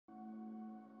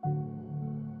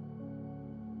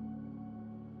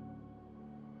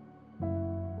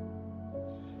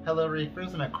Hello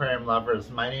Reefers and Aquarium lovers,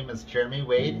 my name is Jeremy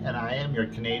Wade and I am your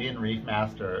Canadian Reef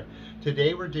Master.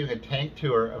 Today we're doing a tank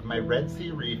tour of my Red Sea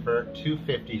Reefer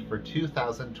 250 for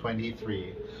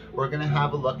 2023. We're going to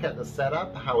have a look at the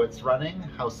setup, how it's running,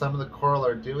 how some of the coral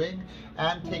are doing,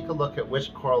 and take a look at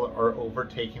which coral are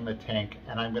overtaking the tank,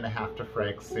 and I'm going to have to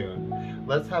frag soon.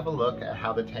 Let's have a look at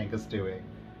how the tank is doing.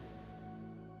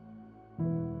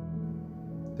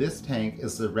 This tank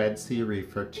is the Red Sea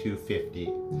Reefer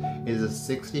 250. It is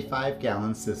a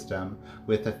 65-gallon system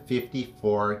with a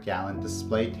 54-gallon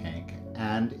display tank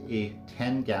and a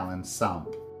 10-gallon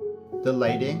sump. The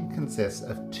lighting consists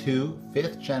of two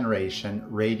 5th generation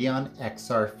Radion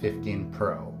XR15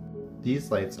 Pro. These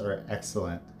lights are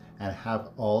excellent and have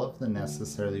all of the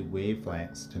necessary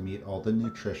wavelengths to meet all the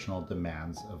nutritional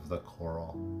demands of the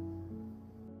coral.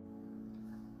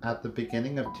 At the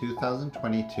beginning of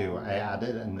 2022, I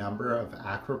added a number of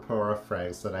Acropora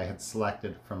frags that I had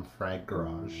selected from Frag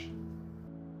Garage.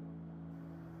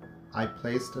 I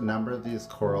placed a number of these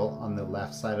coral on the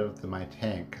left side of my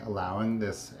tank, allowing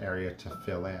this area to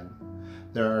fill in.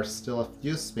 There are still a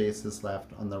few spaces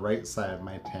left on the right side of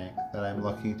my tank that I'm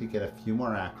looking to get a few more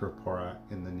Acropora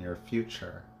in the near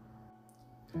future.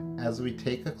 As we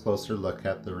take a closer look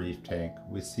at the reef tank,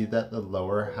 we see that the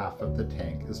lower half of the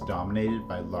tank is dominated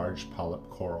by large polyp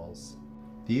corals.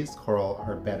 These coral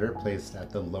are better placed at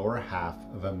the lower half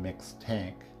of a mixed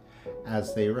tank,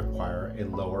 as they require a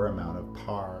lower amount of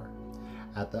PAR.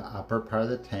 At the upper part of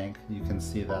the tank, you can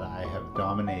see that I have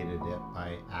dominated it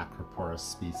by Acropora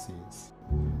species.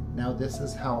 Now this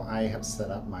is how I have set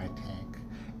up my tank.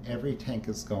 Every tank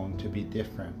is going to be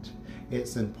different.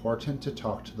 It's important to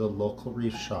talk to the local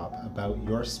reef shop about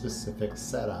your specific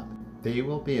setup. They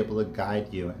will be able to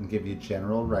guide you and give you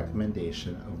general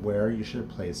recommendation of where you should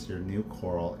place your new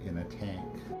coral in a tank.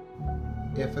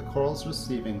 If a coral is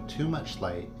receiving too much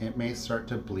light, it may start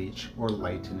to bleach or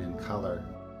lighten in color.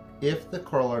 If the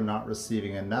coral are not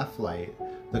receiving enough light,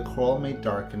 the coral may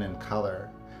darken in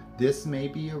color. This may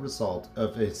be a result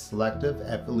of a selective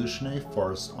evolutionary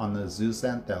force on the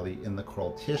zooxanthellae in the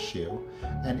coral tissue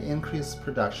and increased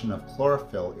production of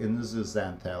chlorophyll in the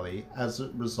zooxanthellae as a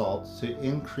result to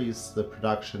increase the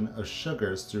production of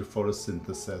sugars through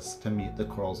photosynthesis to meet the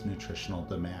coral's nutritional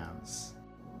demands.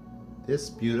 This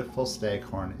beautiful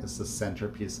staghorn is the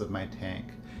centerpiece of my tank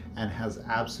and has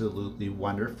absolutely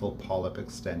wonderful polyp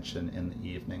extension in the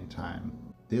evening time.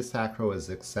 This acro is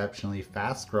exceptionally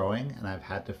fast growing and I've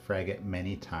had to frag it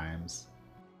many times.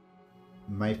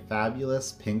 My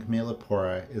fabulous pink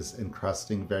Melipora is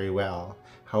encrusting very well,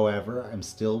 however I'm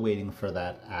still waiting for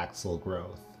that axil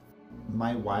growth.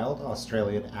 My wild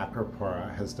Australian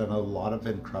Acropora has done a lot of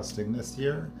encrusting this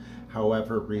year,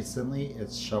 however recently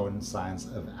it's shown signs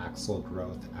of axil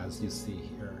growth as you see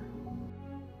here.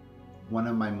 One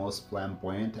of my most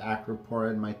flamboyant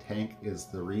Acropora in my tank is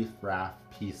the Reef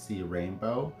PC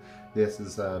Rainbow. This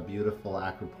is a beautiful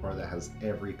Acropora that has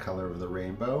every color of the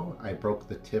rainbow. I broke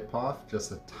the tip off,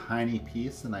 just a tiny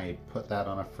piece, and I put that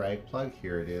on a frag plug.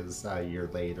 Here it is a year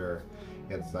later.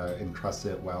 It's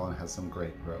encrusted well and has some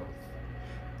great growth.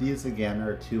 These again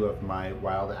are two of my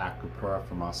wild Acropora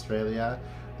from Australia.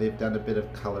 They've done a bit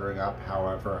of coloring up,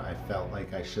 however I felt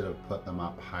like I should have put them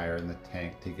up higher in the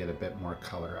tank to get a bit more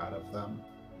color out of them.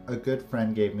 A good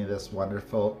friend gave me this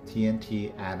wonderful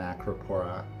TNT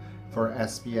Anacropora. For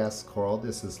SBS coral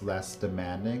this is less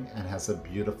demanding and has a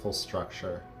beautiful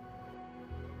structure.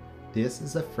 This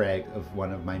is a frag of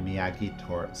one of my Miyagi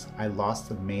torts. I lost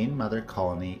the main mother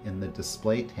colony in the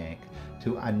display tank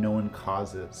to unknown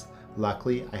causes.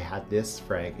 Luckily I had this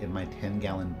frag in my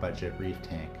 10-gallon budget reef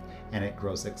tank, and it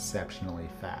grows exceptionally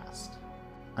fast.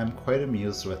 I'm quite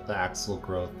amused with the axil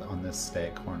growth on this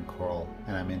staghorn coral,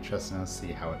 and I'm interested to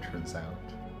see how it turns out.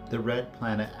 The red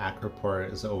planet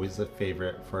Acropora is always a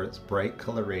favorite for its bright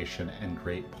coloration and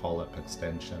great polyp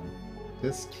extension.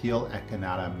 This teal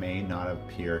echinata may not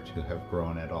appear to have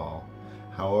grown at all.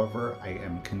 However, I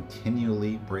am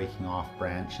continually breaking off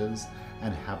branches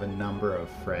and have a number of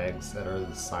frags that are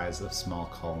the size of small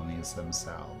colonies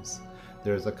themselves.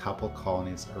 There's a couple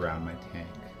colonies around my tank.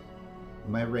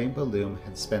 My rainbow loom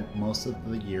had spent most of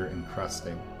the year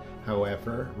encrusting.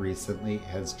 However, recently it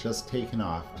has just taken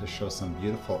off to show some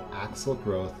beautiful axil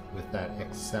growth with that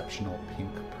exceptional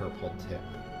pink-purple tip.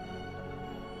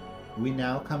 We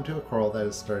now come to a coral that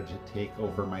has started to take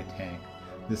over my tank,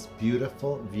 this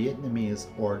beautiful Vietnamese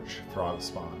orange frog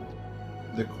spawn.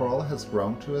 The coral has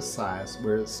grown to a size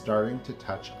where it's starting to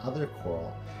touch other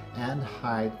coral and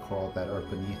hide coral that are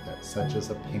beneath it, such as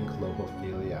a pink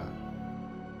lobophilia.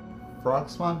 Frog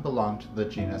spawn belong to the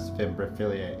genus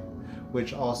Fimbriphiliae,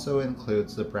 which also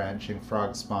includes the branching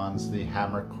frog spawns, the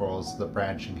hammer corals, the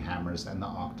branching hammers, and the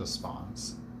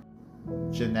octospawns.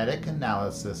 Genetic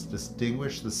analysis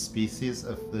distinguished the species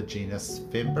of the genus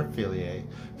Fimbriphiliae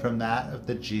from that of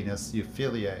the genus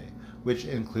Euphiliae, which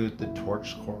include the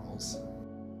torch corals.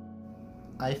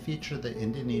 I feature the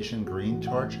Indonesian green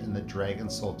torch and the dragon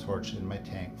soul torch in my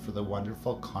tank for the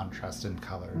wonderful contrast in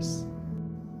colors.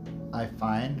 I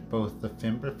find both the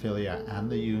Fimbriphilia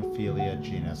and the Euphilia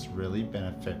genus really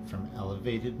benefit from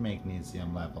elevated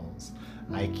magnesium levels.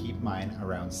 I keep mine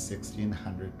around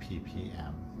 1600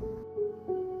 ppm.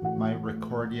 My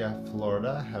Ricordia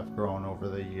florida have grown over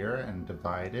the year and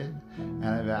divided, and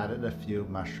I've added a few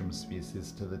mushroom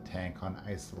species to the tank on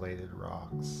isolated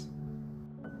rocks.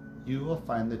 You will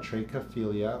find the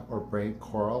Trachophilia or braid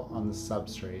coral on the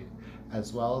substrate,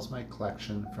 as well as my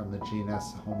collection from the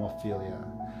genus Homophilia,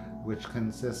 which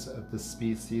consists of the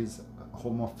species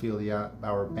Homophilia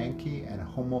bowerbanki and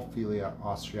Homophilia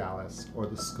australis, or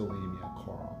the Scolemia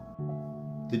coral.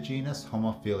 The genus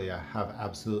Homophilia have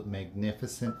absolute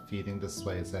magnificent feeding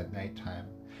displays at nighttime,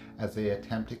 as they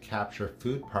attempt to capture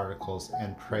food particles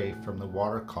and prey from the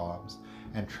water columns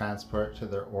and transport it to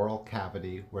their oral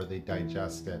cavity where they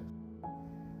digest it.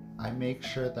 I make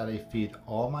sure that I feed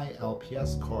all my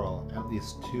LPS coral at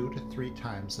least 2 to 3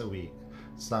 times a week,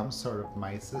 some sort of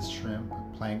mysis shrimp,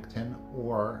 plankton,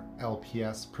 or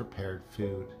LPS prepared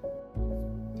food.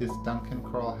 This Duncan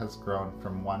coral has grown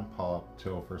from 1 polyp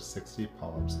to over 60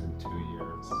 polyps in 2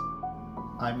 years.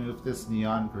 I moved this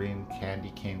neon green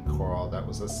candy cane coral that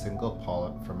was a single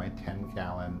polyp from my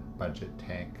 10-gallon budget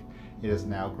tank. It has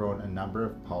now grown a number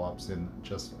of polyps in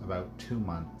just about 2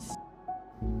 months.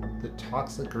 The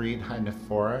toxic green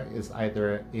Hynephora is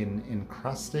either an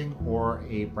encrusting or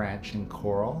a branching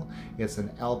coral. It's an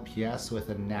LPS with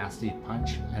a nasty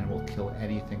punch and will kill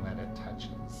anything that it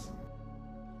touches.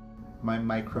 My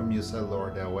Micromusa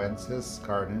lordoensis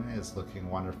garden is looking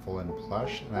wonderful and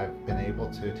plush, and I've been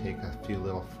able to take a few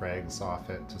little frags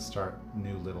off it to start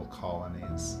new little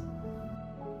colonies.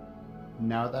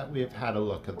 Now that we've had a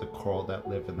look at the coral that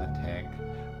live in the tank,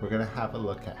 we're going to have a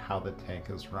look at how the tank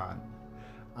is run.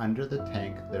 Under the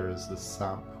tank there is the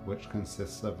sump, which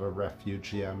consists of a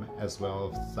refugium as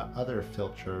well as the other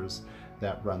filters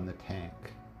that run the tank.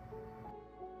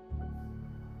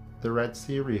 The Red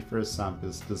Sea Reefer sump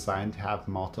is designed to have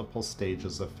multiple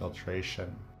stages of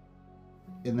filtration.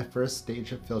 In the first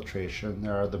stage of filtration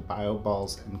there are the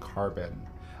bioballs and carbon.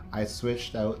 I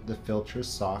switched out the filter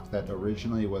sock that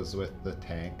originally was with the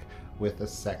tank with a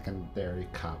secondary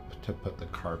cup to put the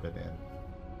carbon in.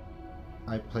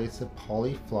 I place a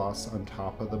poly floss on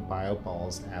top of the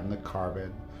bioballs and the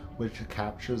carbon, which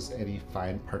captures any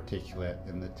fine particulate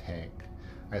in the tank.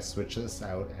 I switch this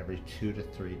out every 2 to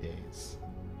 3 days.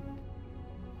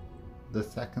 The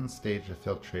second stage of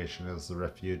filtration is the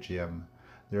refugium.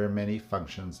 There are many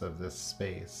functions of this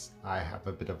space. I have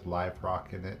a bit of live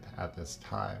rock in it at this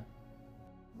time.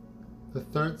 The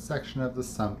third section of the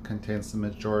sump contains the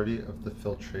majority of the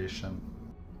filtration.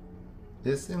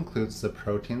 This includes the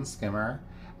protein skimmer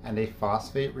and a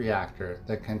phosphate reactor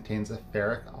that contains a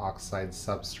ferric oxide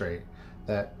substrate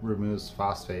that removes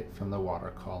phosphate from the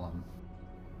water column.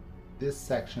 This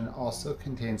section also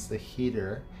contains the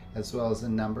heater as well as a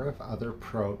number of other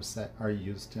probes that are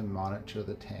used to monitor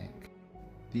the tank.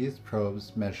 These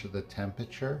probes measure the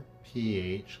temperature,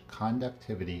 pH,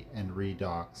 conductivity, and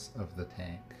redox of the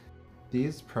tank.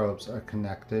 These probes are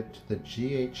connected to the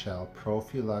GHL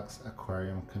Profilux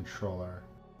Aquarium controller.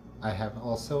 I have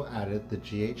also added the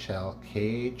GHL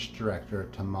KH director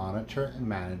to monitor and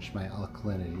manage my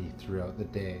alkalinity throughout the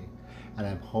day, and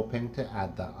I'm hoping to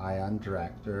add the ion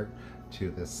director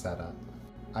to this setup.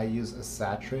 I use a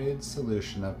saturated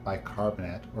solution of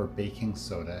bicarbonate or baking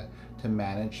soda to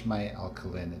manage my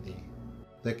alkalinity.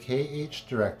 The KH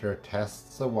director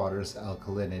tests the water's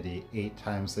alkalinity 8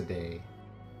 times a day.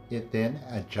 It then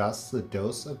adjusts the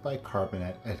dose of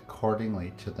bicarbonate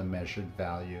accordingly to the measured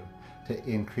value to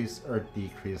increase or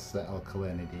decrease the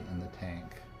alkalinity in the tank.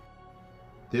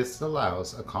 This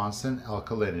allows a constant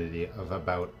alkalinity of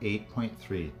about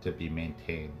 8.3 to be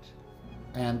maintained,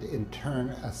 and in turn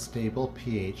a stable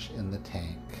pH in the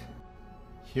tank.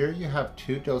 Here you have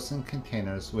 2 dosing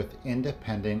containers with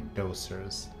independent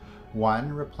dosers.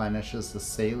 One replenishes the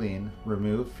saline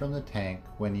removed from the tank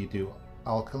when you do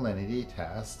alkalinity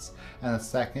tests, and the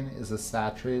second is a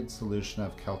saturated solution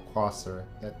of kalkwasser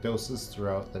that doses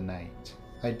throughout the night.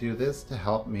 I do this to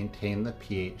help maintain the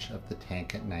pH of the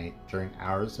tank at night during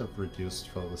hours of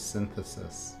reduced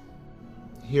photosynthesis.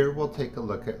 Here we'll take a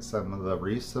look at some of the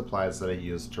reef supplies that I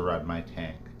use to run my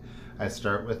tank. I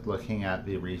start with looking at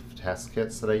the Reef test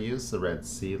kits that I use, the Red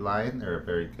Sea line. They're a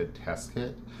very good test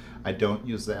kit. I don't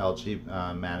use the algae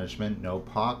management no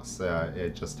pox. I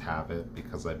just have it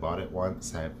because I bought it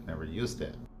once. I've never used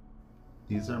it.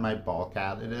 These are my bulk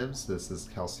additives. This is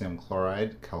calcium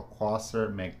chloride, calquasser,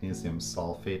 magnesium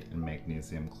sulfate, and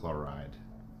magnesium chloride.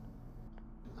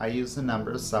 I use a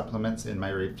number of supplements in my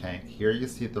reef tank. Here you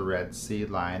see the Red Sea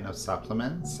line of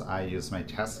supplements. I use my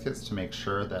test kits to make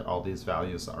sure that all these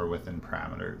values are within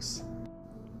parameters.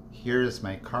 Here is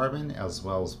my carbon as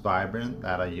well as vibrant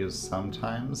that I use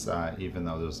sometimes, even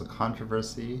though there's a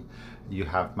controversy. You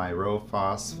have my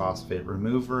ROPHOS phosphate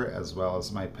remover as well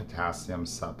as my potassium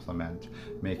supplement,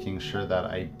 making sure that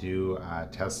I do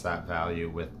test that value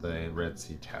with the Red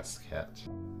Sea test kit.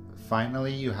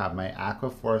 Finally, you have my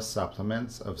Aquaforce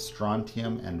supplements of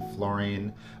strontium and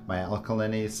fluorine, my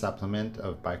alkalinity supplement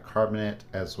of bicarbonate,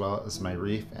 as well as my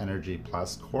Reef Energy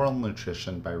Plus Coral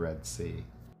Nutrition by Red Sea.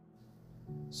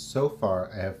 So far,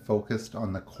 I have focused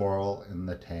on the coral in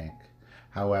the tank.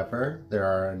 However, there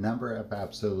are a number of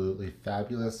absolutely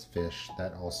fabulous fish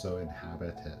that also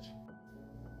inhabit it.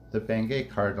 The Bangay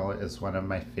cardinal is one of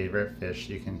my favorite fish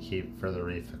you can keep for the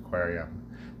Reef Aquarium.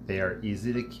 They are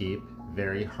easy to keep,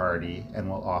 very hardy, and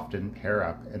will often pair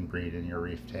up and breed in your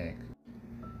reef tank.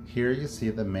 Here you see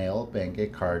the male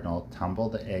Bangay cardinal tumble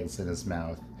the eggs in his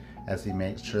mouth as he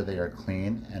makes sure they are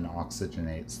clean and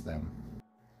oxygenates them.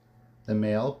 The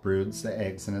male broods the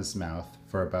eggs in his mouth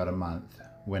for about a month.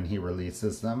 When he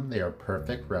releases them, they are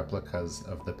perfect replicas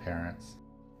of the parents.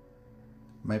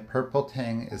 My purple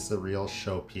tang is the real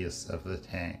showpiece of the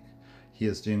tank. He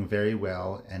is doing very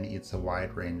well and eats a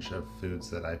wide range of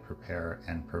foods that I prepare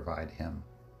and provide him.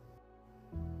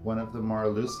 One of the more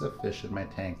elusive fish in my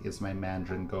tank is my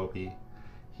mandarin goby.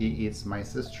 He eats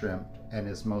mysis shrimp and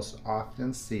is most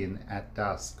often seen at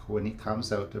dusk when he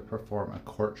comes out to perform a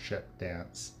courtship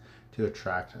dance to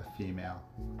attract a female.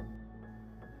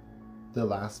 The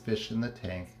last fish in the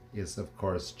tank is of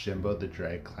course Jimbo the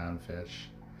drag clownfish.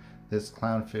 This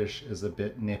clownfish is a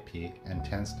bit nippy and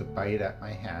tends to bite at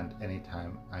my hand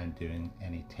anytime I'm doing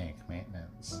any tank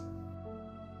maintenance.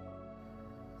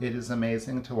 It is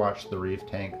amazing to watch the reef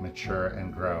tank mature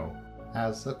and grow.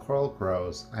 As the coral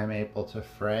grows, I'm able to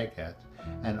frag it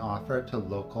and offer it to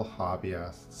local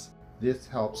hobbyists. This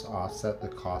helps offset the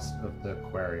cost of the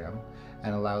aquarium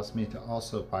and allows me to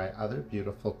also buy other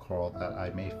beautiful coral that I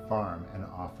may farm and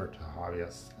offer to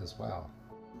hobbyists as well.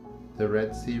 The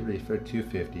Red Sea Reefer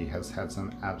 250 has had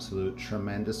some absolute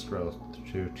tremendous growth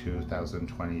through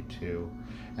 2022,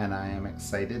 and I am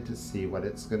excited to see what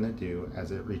it's going to do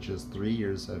as it reaches 3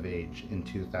 years of age in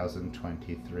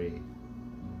 2023.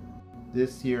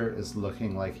 This year is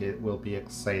looking like it will be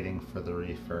exciting for the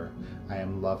Reefer. I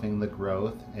am loving the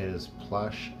growth, it is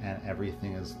plush, and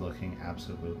everything is looking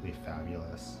absolutely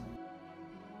fabulous.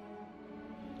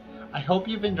 I hope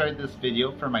you've enjoyed this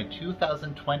video for my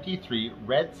 2023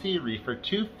 Red Sea Reefer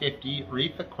 250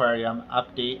 Reef Aquarium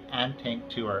update and tank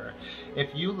tour.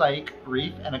 If you like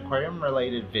reef and aquarium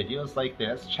related videos like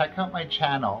this, check out my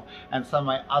channel and some of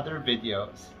my other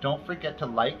videos. Don't forget to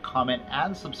like, comment,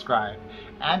 and subscribe,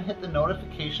 and hit the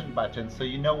notification button so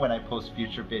you know when I post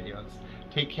future videos.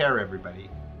 Take care, everybody.